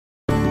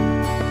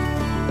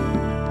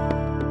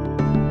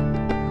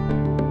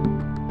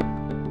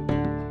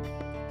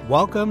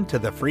Welcome to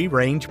the Free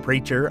Range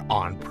Preacher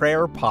on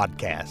Prayer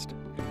podcast.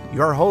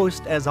 Your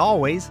host, as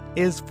always,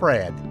 is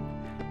Fred.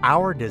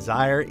 Our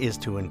desire is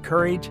to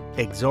encourage,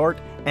 exhort,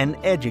 and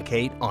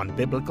educate on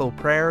biblical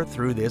prayer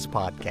through this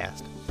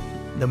podcast.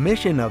 The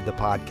mission of the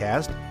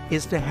podcast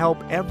is to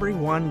help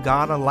everyone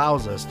God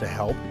allows us to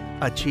help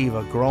achieve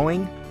a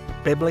growing,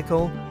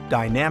 biblical,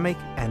 dynamic,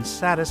 and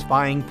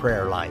satisfying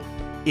prayer life.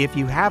 If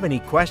you have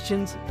any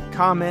questions,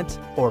 comments,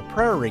 or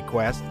prayer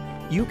requests,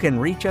 you can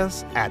reach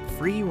us at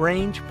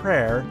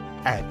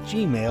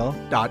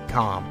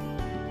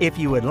freerangeprayer@gmail.com. If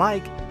you would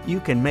like, you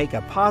can make a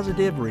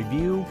positive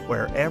review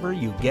wherever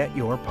you get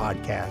your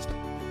podcast.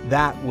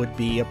 That would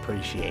be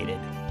appreciated.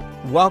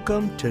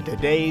 Welcome to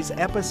today's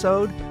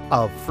episode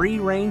of Free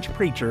Range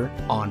Preacher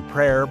on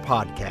Prayer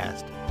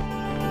podcast.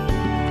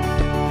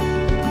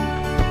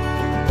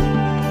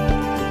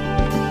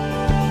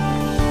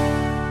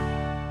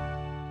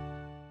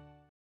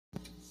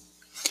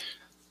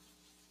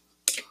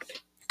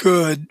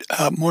 Good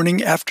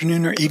morning,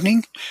 afternoon, or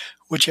evening,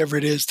 whichever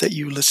it is that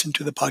you listen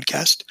to the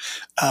podcast.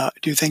 I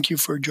do thank you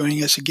for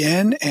joining us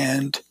again.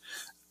 And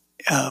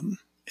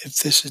if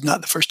this is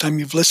not the first time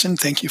you've listened,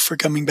 thank you for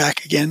coming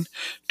back again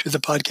to the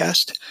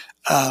podcast.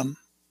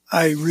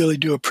 I really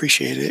do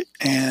appreciate it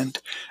and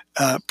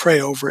pray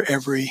over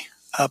every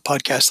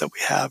podcast that we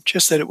have,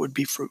 just that it would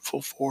be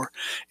fruitful for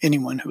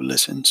anyone who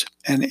listens,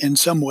 and in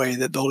some way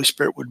that the Holy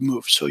Spirit would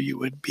move so you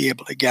would be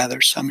able to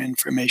gather some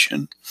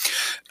information.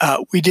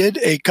 We did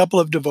a couple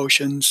of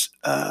devotions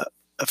a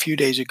few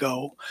days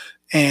ago,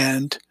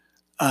 and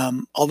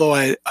although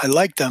I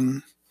liked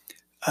them,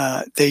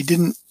 they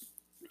didn't,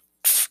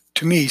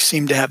 to me,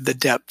 seem to have the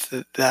depth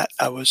that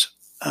I was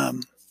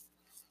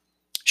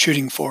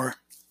shooting for,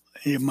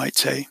 you might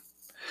say.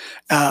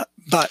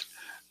 But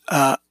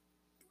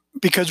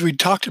because we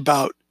talked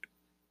about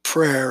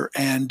prayer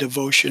and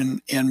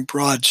devotion in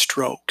broad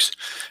strokes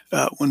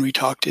when we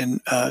talked in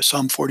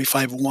Psalm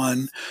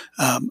 45:1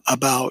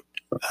 about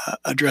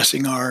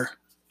addressing our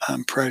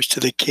prayers to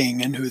the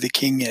King and who the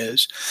King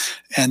is,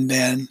 and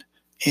then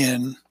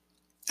in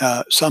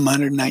Psalm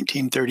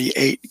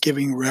 119:38,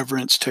 giving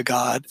reverence to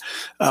God,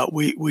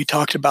 we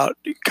talked about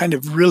kind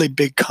of really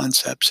big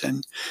concepts,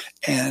 and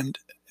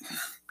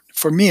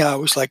for me, I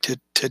always like to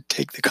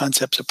take the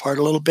concepts apart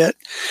a little bit,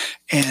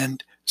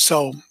 and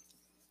so,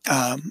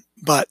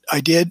 but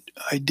I did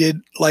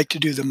like to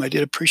do them. I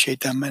did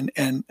appreciate them,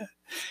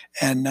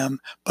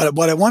 but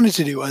what I wanted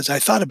to do as I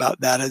thought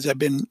about that, as I've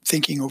been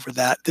thinking over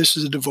that, this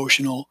is a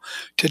devotional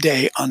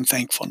today on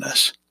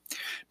thankfulness,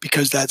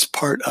 because that's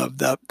part of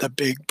the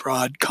big,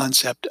 broad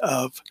concept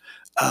of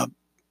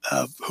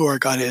who our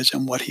God is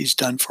and what He's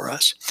done for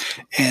us.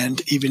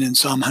 And even in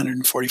Psalm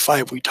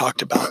 145, we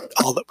talked about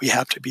all that we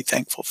have to be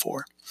thankful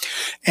for.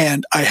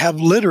 And I have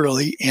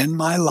literally in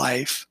my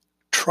life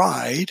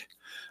tried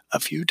a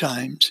few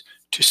times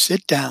to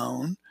sit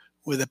down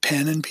with a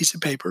pen and piece of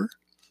paper.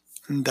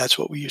 And that's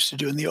what we used to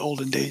do in the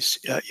olden days,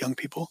 young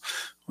people.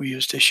 We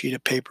used a sheet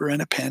of paper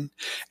and a pen,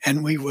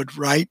 and we would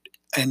write,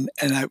 and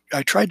I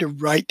tried to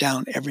write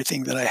down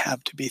everything that I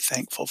have to be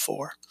thankful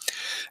for.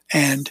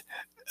 And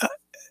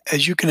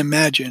as you can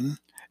imagine,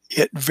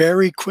 it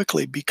very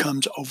quickly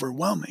becomes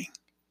overwhelming,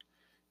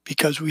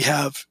 because we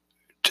have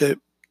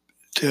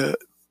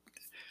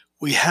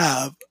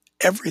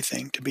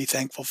everything to be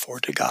thankful for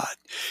to God.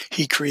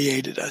 He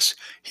created us.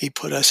 He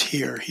put us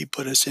here. He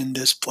put us in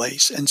this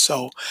place. And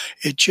so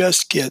it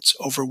just gets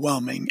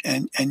overwhelming,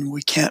 and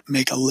we can't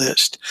make a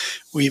list.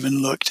 We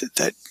even looked at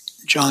that.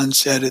 John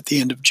said at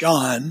the end of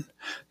John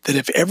that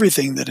if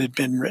everything that had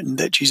been written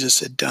that Jesus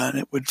had done,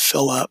 it would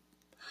fill up,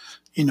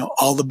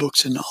 all the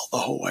books in all the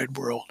whole wide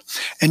world.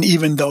 And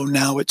even though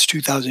now it's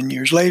 2,000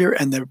 years later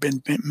and there have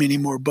been many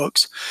more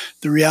books,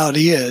 the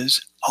reality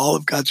is all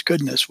of God's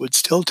goodness would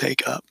still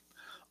take up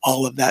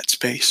all of that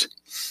space.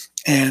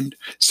 And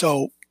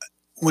so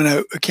when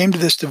I came to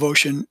this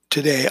devotion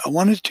today, I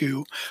wanted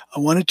to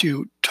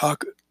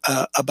talk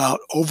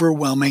about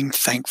overwhelming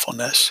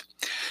thankfulness.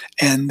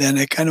 And then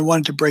I kind of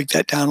wanted to break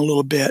that down a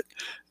little bit,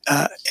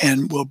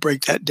 and we'll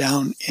break that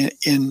down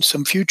in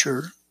some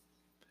future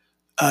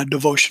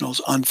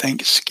devotionals on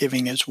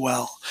Thanksgiving as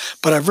well.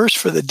 But our verse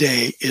for the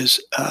day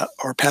is,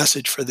 or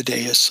passage for the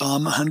day is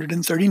Psalm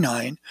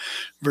 139,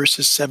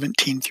 verses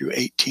 17 through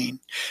 18.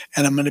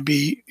 And I'm going to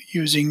be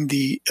using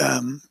the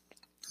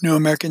New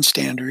American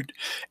Standard,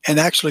 and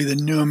actually the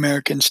New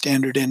American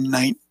Standard in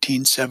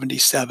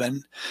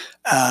 1977.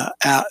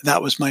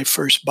 That was my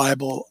first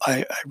Bible.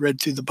 I read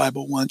through the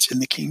Bible once in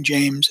the King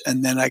James,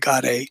 and then I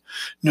got a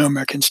New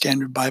American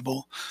Standard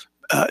Bible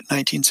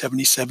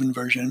 1977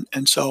 version.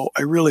 And so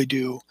I really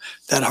do.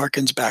 That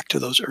harkens back to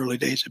those early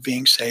days of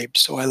being saved.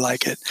 So I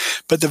like it.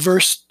 But the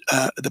verse,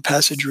 the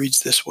passage reads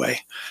this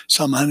way,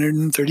 Psalm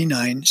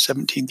 139,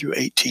 17 through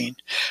 18.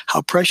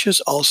 How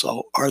precious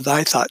also are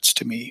thy thoughts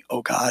to me,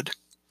 O God.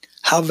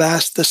 How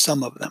vast the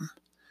sum of them.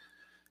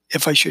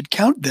 If I should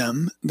count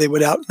them, they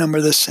would outnumber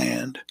the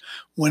sand.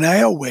 When I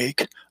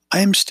awake,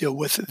 I am still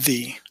with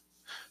thee.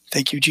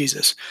 Thank you,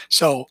 Jesus.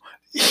 So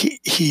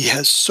he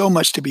has so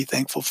much to be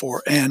thankful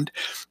for. And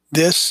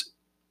this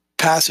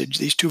passage,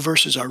 these two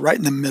verses are right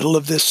in the middle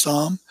of this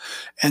psalm.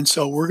 And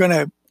so we're going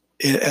to,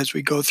 as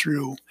we go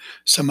through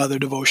some other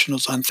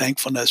devotionals on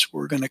thankfulness,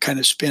 we're going to kind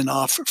of spin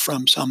off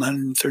from Psalm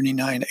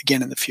 139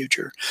 again in the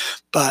future.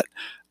 But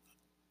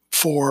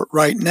for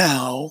right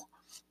now,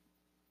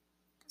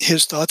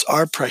 his thoughts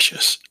are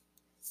precious.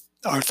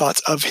 Our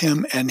thoughts of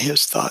him and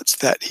his thoughts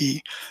that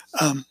he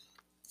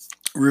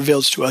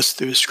reveals to us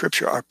through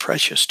Scripture are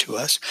precious to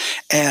us.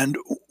 And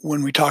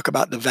when we talk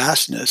about the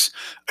vastness,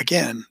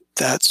 again,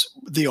 that's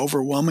the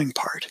overwhelming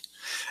part.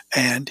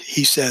 And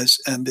he says,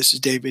 and this is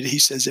David, he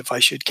says, if I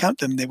should count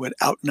them, they would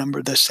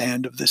outnumber the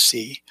sand of the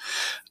sea,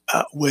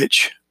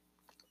 which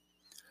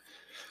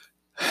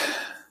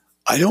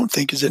I don't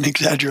think is an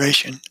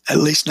exaggeration, at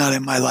least not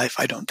in my life.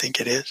 I don't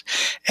think it is.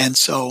 And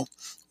so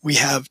we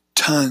have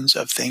tons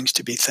of things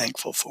to be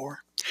thankful for.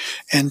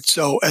 And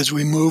so as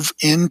we move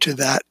into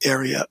that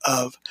area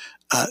of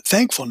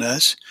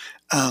thankfulness,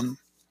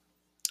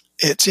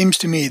 it seems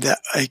to me that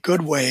a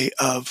good way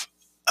of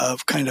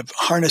kind of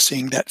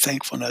harnessing that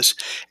thankfulness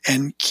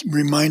and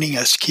reminding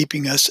us,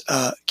 keeping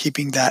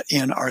that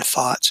in our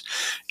thoughts,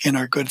 in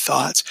our good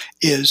thoughts,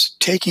 is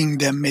taking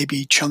them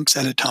maybe chunks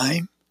at a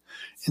time.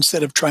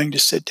 Instead of trying to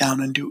sit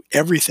down and do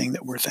everything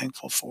that we're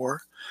thankful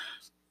for,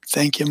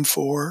 thank him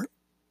for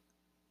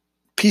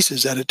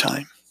pieces at a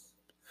time.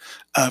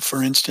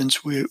 For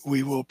instance, we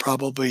will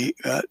probably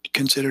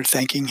consider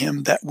thanking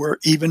him that we're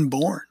even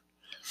born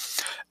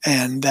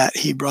and that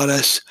he brought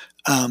us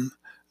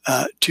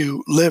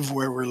to live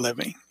where we're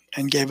living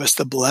and gave us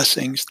the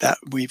blessings that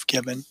we've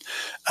given,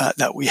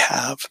 that we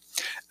have.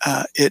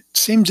 It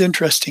seems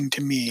interesting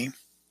to me,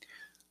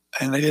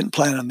 and I didn't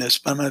plan on this,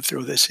 but I'm going to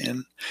throw this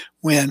in.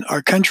 When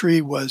our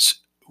country was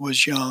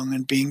young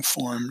and being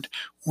formed,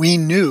 we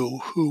knew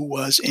who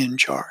was in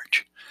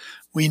charge.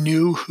 We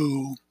knew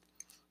who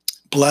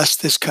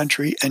blessed this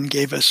country and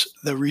gave us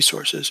the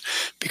resources,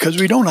 because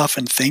we don't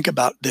often think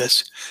about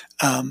this.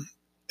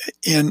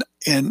 And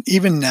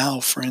even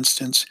now, for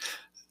instance,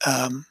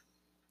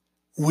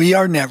 we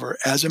are never,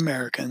 as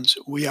Americans,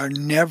 we are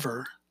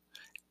never,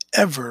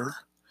 ever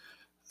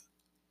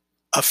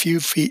a few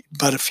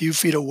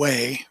feet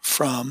away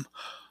from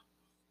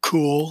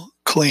cool,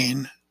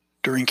 clean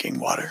drinking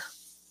water.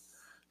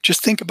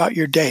 Just think about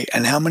your day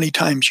and how many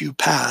times you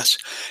pass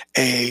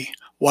a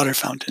water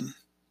fountain,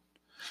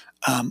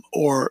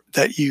 or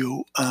that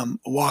you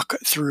walk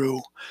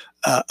through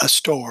a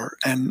store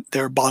and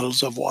there are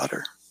bottles of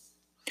water.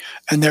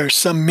 And there are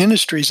some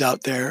ministries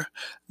out there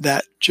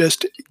that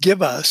just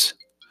give us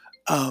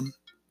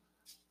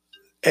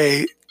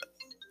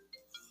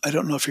I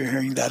don't know if you're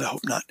hearing that. I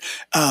hope not.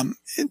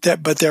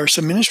 But there are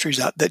some ministries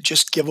out that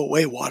just give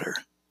away water,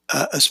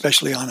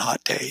 especially on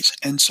hot days.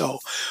 And so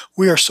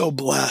we are so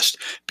blessed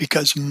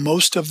because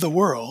most of the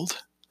world,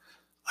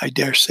 I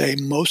dare say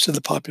most of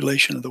the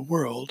population of the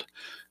world,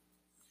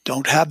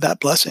 don't have that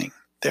blessing.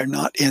 They're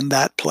not in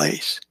that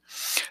place.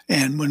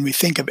 And when we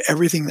think of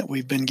everything that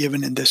we've been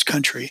given in this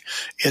country,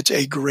 it's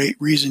a great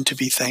reason to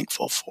be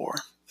thankful for.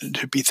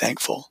 To be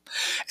thankful.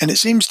 And it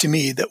seems to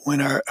me that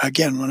when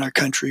our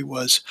country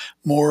was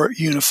more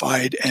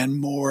unified and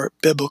more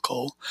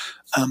biblical,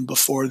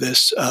 before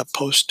this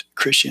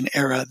post-Christian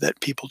era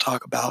that people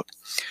talk about,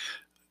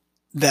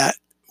 that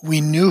we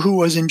knew who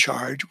was in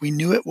charge. We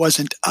knew it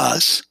wasn't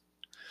us,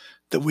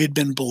 that we'd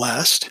been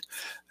blessed,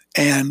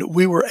 and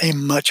we were a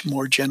much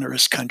more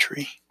generous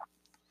country.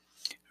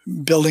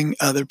 Building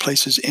other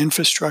places,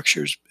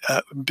 infrastructures,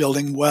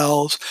 building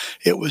wells.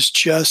 It was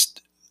just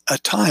a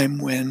time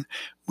when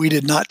we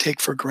did not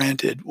take for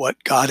granted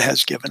what God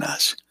has given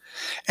us.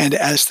 And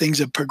as things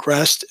have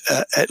progressed,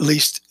 at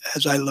least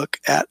as I look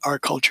at our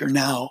culture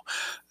now,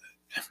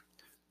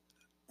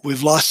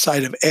 we've lost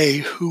sight of A,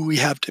 who we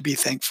have to be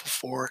thankful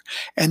for,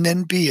 and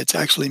then B, it's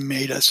actually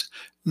made us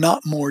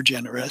not more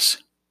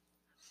generous,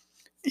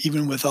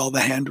 even with all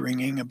the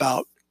hand-wringing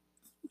about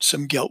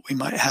some guilt we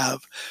might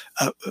have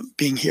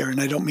being here.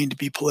 And I don't mean to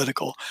be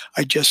political.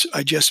 I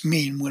just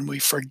mean when we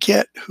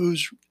forget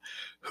who's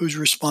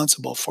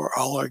responsible for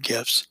all our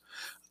gifts.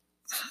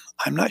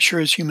 I'm not sure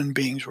as human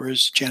beings we're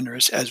as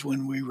generous as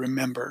when we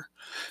remember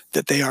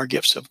that they are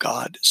gifts of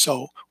God.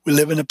 So we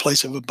live in a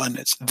place of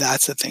abundance.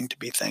 That's a thing to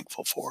be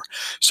thankful for.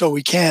 So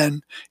we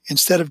can,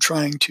 instead of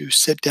trying to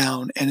sit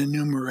down and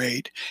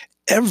enumerate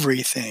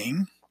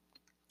everything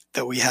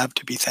that we have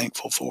to be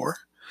thankful for,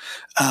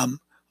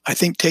 I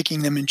think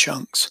taking them in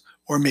chunks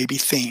or maybe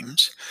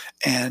themes.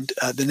 And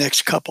the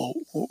next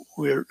couple,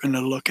 we're going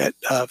to look at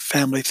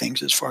family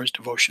things as far as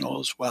devotional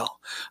as well.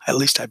 At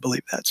least I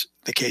believe that's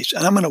the case.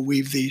 And I'm going to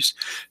weave these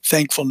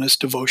thankfulness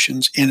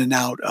devotions in and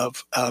out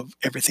of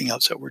everything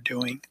else that we're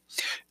doing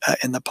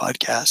in the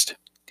podcast.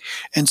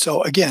 And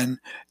so again,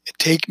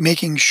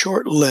 making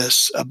short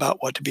lists about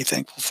what to be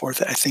thankful for,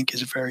 that I think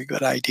is a very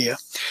good idea.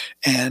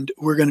 And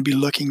we're going to be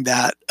looking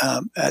at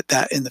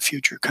that in the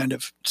future, kind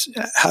of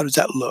how does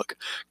that look,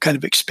 kind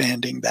of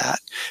expanding that.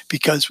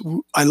 Because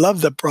I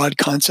love the broad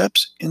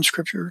concepts in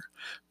Scripture,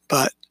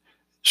 but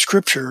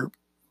Scripture,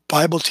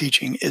 Bible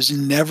teaching, is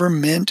never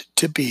meant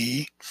to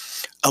be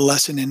a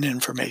lesson in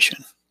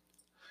information.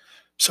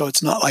 So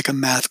it's not like a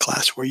math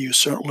class where you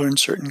learn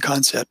certain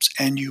concepts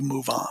and you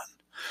move on.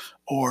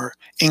 Or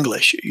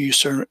English, you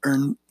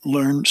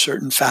learn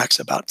certain facts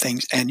about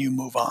things and you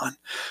move on.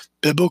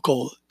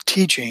 Biblical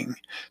teaching,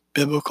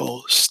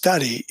 biblical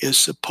study is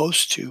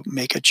supposed to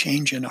make a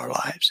change in our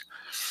lives.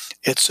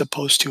 It's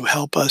supposed to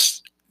help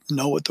us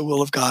know what the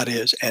will of God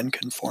is and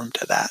conform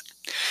to that.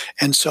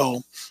 And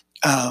so,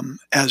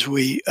 as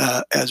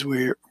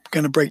we're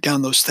going to break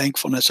down those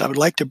thankfulness, I would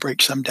like to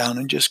break some down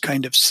and just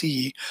kind of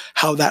see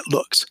how that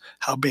looks,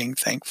 how being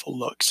thankful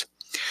looks.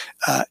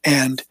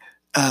 And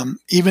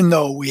even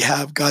though we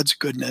have God's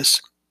goodness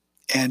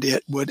and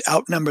it would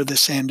outnumber the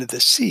sand of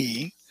the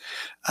sea,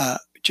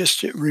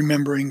 just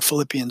remembering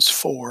Philippians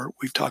 4,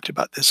 we've talked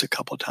about this a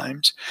couple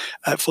times.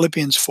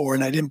 Philippians 4,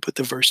 and I didn't put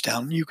the verse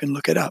down. You can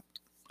look it up.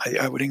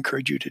 I would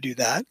encourage you to do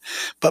that.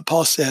 But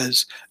Paul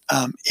says,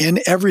 in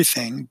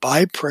everything,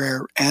 by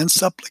prayer and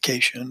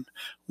supplication,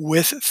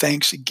 with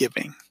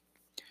thanksgiving.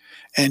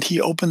 And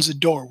he opens a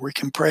door where we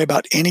can pray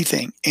about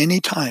anything,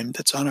 anytime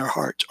that's on our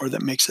hearts or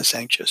that makes us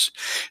anxious.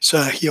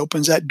 So he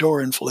opens that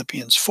door in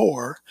Philippians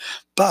 4,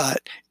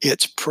 but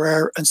it's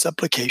prayer and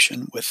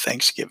supplication with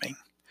thanksgiving,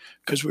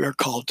 because we are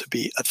called to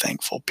be a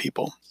thankful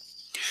people.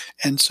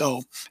 And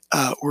so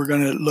we're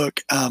going to look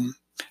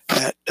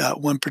at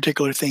one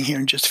particular thing here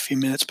in just a few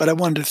minutes, but I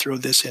wanted to throw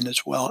this in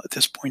as well at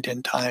this point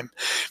in time,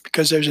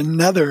 because there's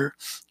another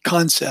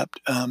concept,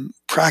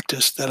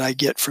 practice that I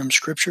get from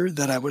Scripture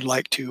that I would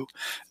like to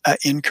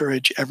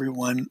encourage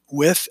everyone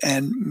with,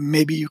 and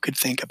maybe you could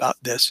think about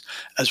this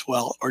as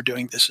well, or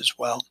doing this as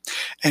well.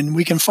 And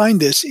we can find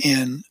this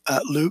in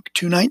Luke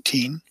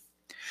 2:19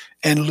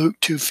 and Luke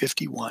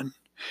 2:51.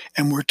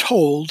 And we're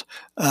told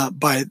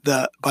by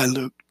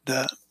Luke,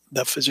 the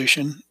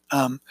physician,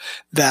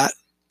 that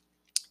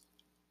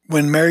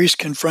when Mary's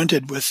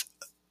confronted with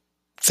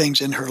things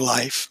in her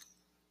life,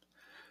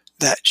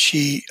 that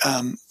she,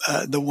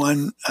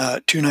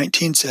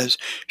 2:19 says,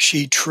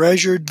 she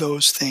treasured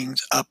those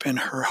things up in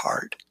her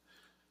heart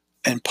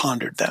and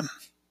pondered them.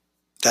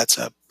 That's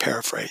a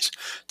paraphrase,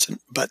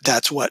 but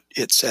that's what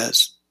it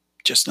says,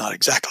 just not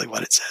exactly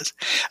what it says.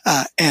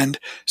 And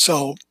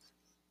so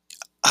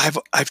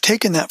I've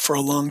taken that for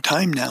a long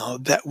time now,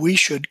 that we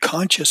should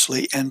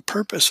consciously and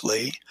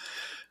purposely,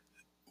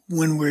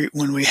 when we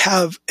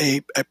have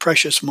a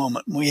precious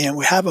moment, we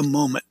have a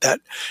moment that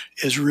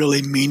is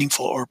really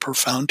meaningful or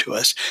profound to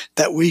us,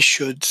 that we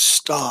should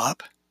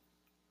stop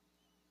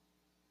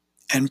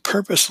and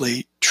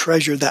purposely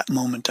treasure that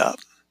moment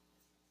up.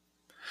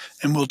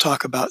 And we'll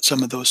talk about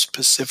some of those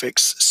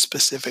specifics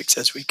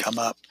as we come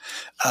up,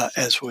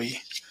 as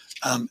we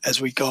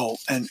go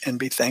and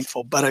be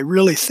thankful. But I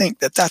really think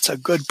that that's a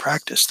good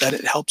practice, that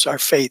it helps our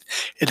faith.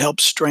 It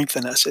helps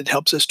strengthen us. It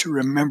helps us to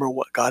remember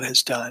what God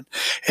has done.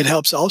 It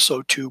helps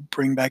also to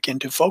bring back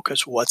into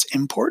focus what's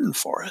important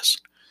for us.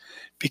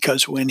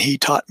 Because when he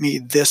taught me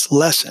this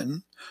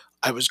lesson,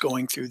 I was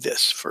going through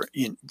this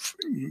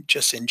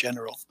just in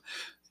general.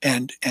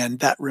 And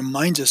that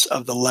reminds us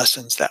of the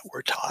lessons that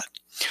we're taught.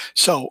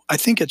 So I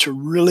think it's a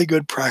really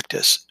good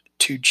practice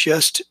to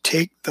just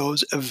take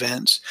those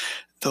events,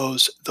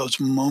 those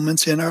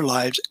moments in our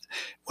lives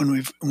when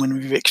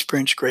we've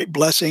experienced great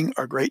blessing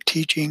or great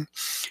teaching,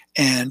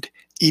 and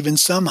even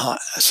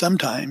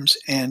sometimes,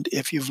 and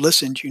if you've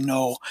listened, you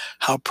know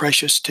how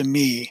precious to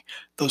me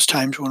those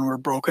times when we're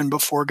broken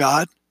before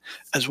God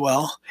as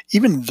well.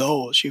 Even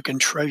those you can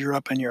treasure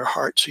up in your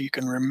heart, so you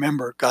can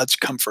remember God's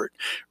comfort,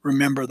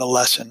 remember the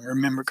lesson,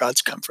 remember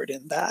God's comfort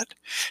in that.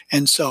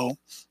 And so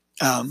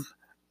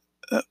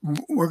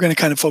we're going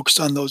to kind of focus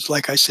on those,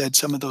 like I said,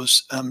 some of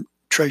those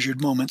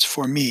treasured moments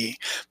for me.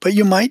 But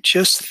you might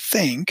just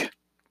think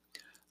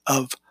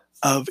of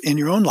in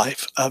your own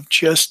life of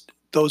just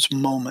those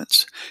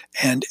moments,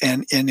 and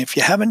if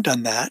you haven't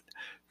done that,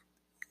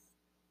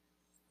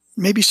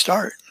 maybe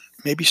start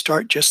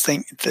just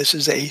think, this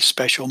is a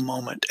special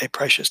moment, a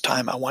precious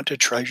time. I want to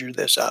treasure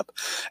this up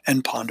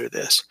and ponder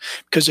this,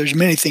 because there's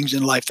many things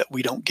in life that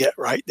we don't get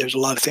right. There's a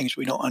lot of things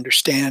we don't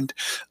understand.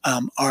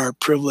 Our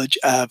privilege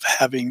of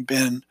having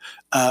been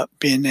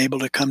able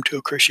to come to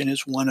a Christian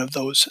is one of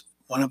those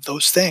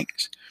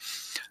things.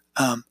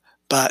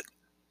 But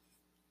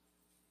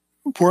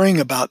worrying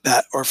about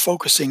that or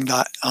focusing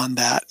on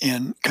that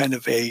in kind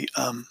of a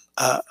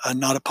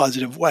not a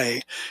positive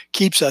way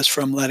keeps us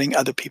from letting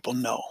other people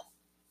know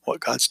what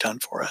God's done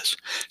for us.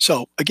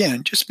 So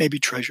again, just maybe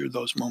treasure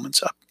those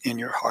moments up in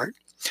your heart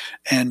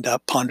and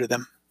ponder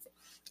them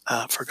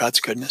for God's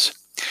goodness.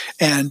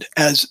 And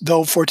as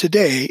though for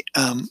today,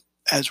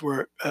 as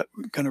we're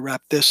going to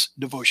wrap this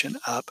devotion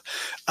up,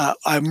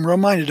 I'm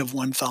reminded of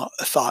one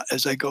thought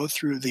as I go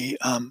through the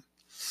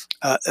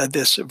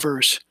this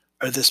verse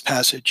or this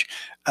passage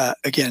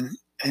again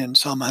in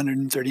Psalm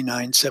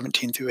 139,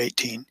 17 through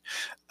 18.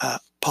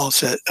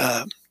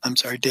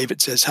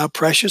 David says, "How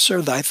precious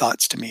are thy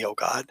thoughts to me, O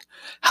God!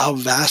 How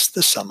vast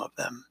the sum of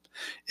them!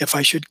 If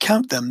I should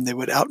count them, they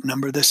would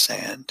outnumber the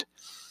sand."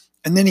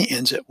 And then he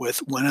ends it with,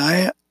 "When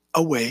I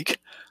awake,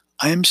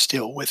 I am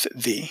still with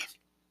thee."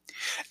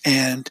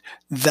 And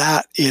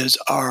that is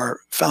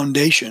our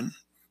foundation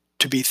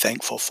to be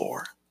thankful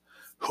for.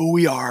 Who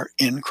we are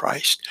in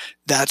Christ.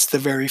 That's the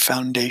very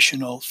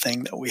foundational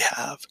thing that we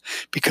have.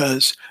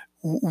 Because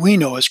we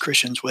know as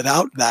Christians,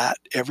 without that,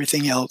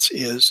 everything else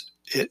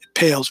it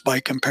pales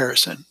by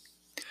comparison.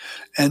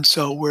 And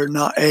so we're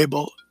not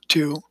able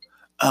to,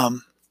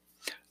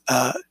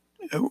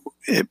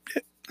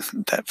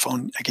 that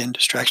phone again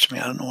distracts me.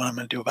 I don't know what I'm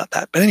going to do about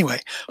that. But anyway,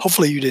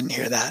 hopefully you didn't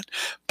hear that.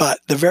 But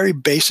the very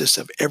basis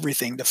of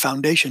everything, the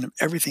foundation of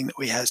everything that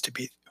we have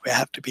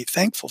to be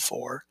thankful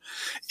for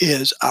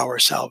is our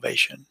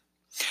salvation.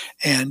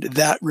 And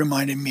that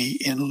reminded me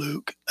in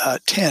Luke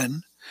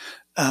 10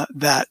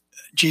 that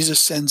Jesus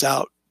sends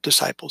out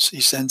disciples.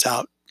 He sends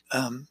out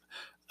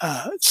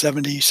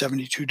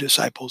 72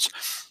 disciples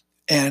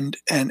and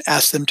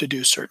asks them to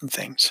do certain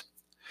things.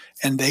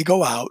 And they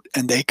go out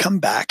and they come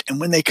back. And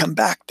when they come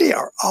back, they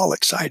are all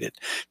excited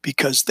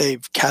because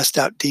they've cast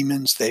out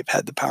demons. They've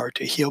had the power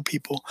to heal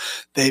people.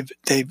 They've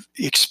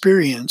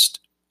experienced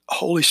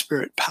Holy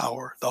Spirit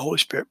power, the Holy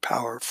Spirit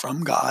power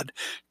from God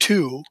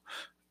to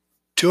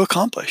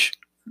accomplish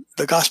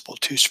the gospel,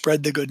 to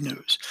spread the good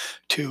news,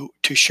 to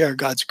share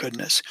God's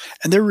goodness.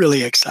 And they're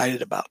really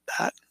excited about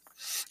that.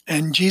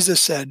 And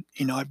Jesus said,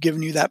 I've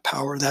given you that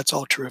power. That's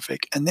all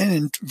terrific. And then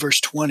in verse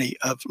 20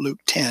 of Luke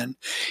 10,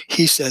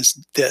 he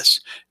says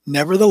this,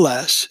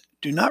 "Nevertheless,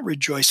 do not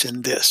rejoice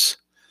in this,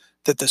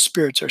 that the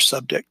spirits are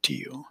subject to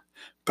you,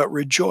 but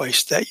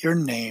rejoice that your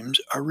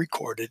names are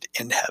recorded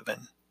in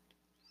heaven."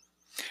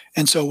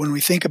 And so when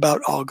we think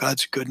about all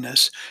God's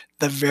goodness,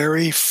 the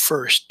very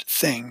first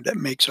thing that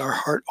makes our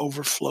heart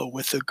overflow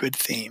with a good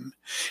theme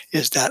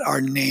is that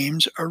our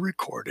names are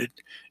recorded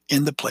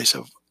in the place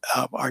of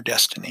our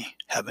destiny,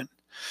 heaven.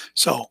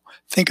 So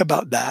think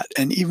about that.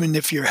 And even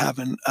if you're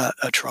having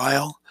a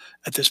trial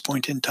at this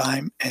point in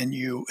time and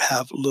you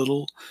have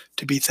little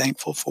to be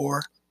thankful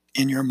for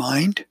in your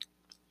mind,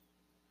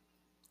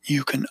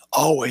 you can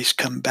always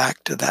come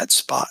back to that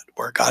spot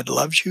where God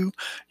loves you.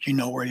 You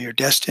know where your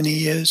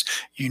destiny is.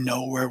 You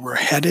know where we're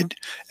headed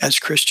as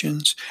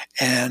Christians.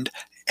 And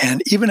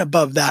even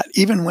above that,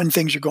 even when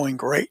things are going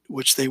great,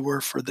 which they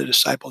were for the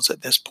disciples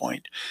at this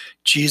point,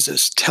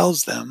 Jesus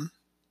tells them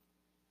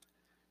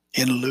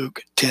in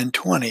Luke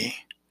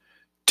 10:20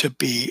 to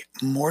be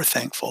more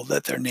thankful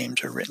that their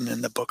names are written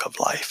in the book of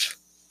life.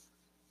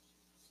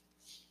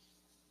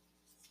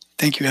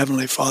 Thank you,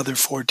 Heavenly Father,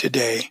 for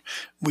today.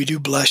 We do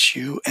bless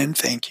you and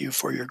thank you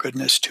for your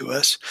goodness to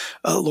us.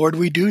 Lord,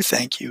 we do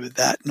thank you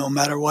that no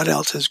matter what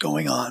else is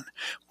going on,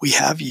 we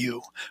have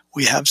you,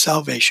 we have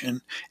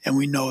salvation, and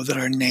we know that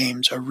our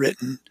names are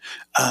written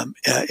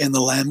in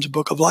the Lamb's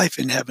book of life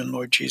in heaven,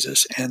 Lord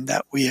Jesus, and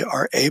that we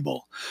are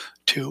able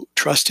to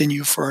trust in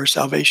you for our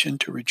salvation,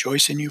 to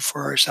rejoice in you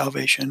for our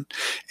salvation.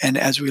 And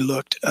as we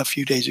looked a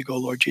few days ago,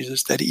 Lord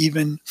Jesus, that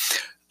even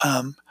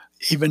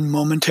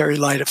momentary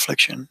light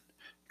affliction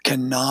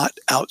cannot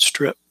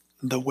outstrip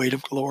the weight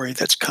of glory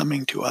that's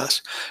coming to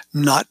us,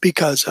 not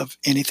because of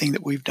anything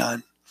that we've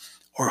done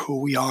or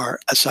who we are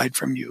aside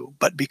from you,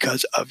 but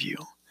because of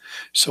you.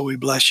 So we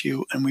bless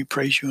you and we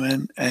praise you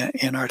in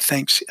our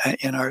thanks,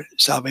 in our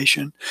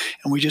salvation.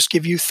 And we just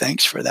give you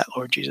thanks for that,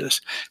 Lord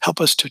Jesus. Help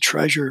us to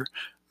treasure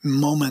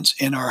moments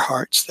in our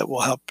hearts that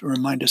will help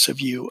remind us of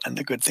you and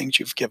the good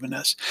things you've given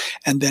us.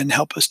 And then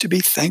help us to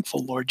be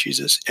thankful, Lord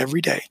Jesus,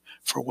 every day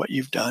for what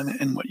you've done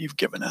and what you've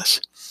given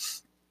us.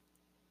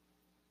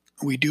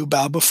 We do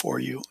bow before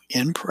you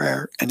in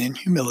prayer and in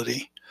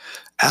humility,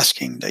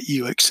 asking that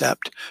you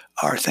accept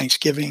our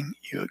thanksgiving,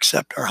 you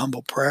accept our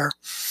humble prayer,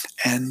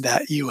 and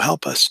that you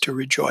help us to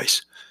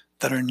rejoice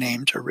that our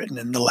names are written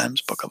in the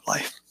Lamb's book of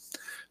life.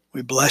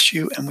 We bless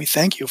you and we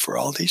thank you for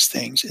all these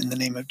things in the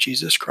name of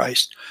Jesus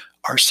Christ,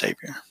 our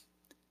Savior.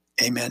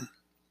 Amen.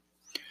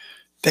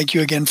 Thank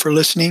you again for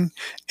listening.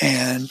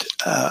 And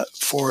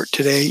for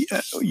today,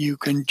 you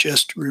can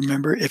just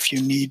remember, if you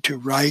need to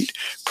write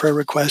prayer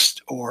requests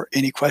or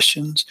any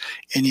questions,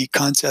 any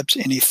concepts,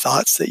 any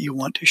thoughts that you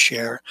want to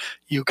share,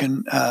 you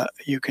can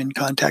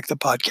contact the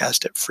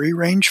podcast at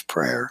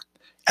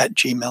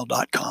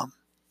freerangeprayer@gmail.com.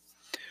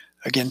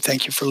 Again,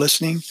 thank you for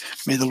listening.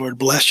 May the Lord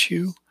bless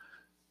you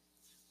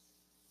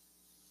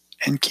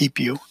and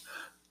keep you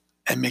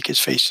and make his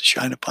face to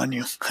shine upon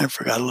you. I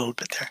forgot a little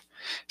bit there.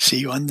 See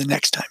you on the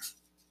next time.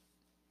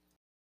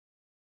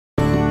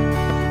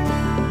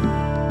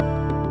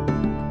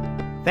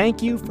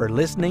 Thank you for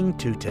listening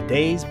to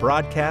today's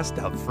broadcast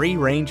of Free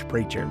Range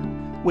Preacher.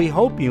 We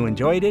hope you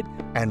enjoyed it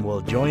and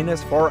will join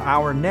us for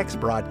our next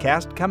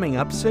broadcast coming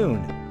up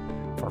soon.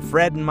 For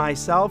Fred and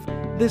myself,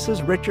 this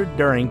is Richard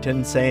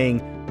Durrington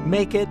saying,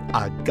 make it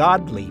a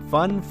godly,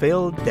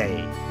 fun-filled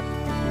day.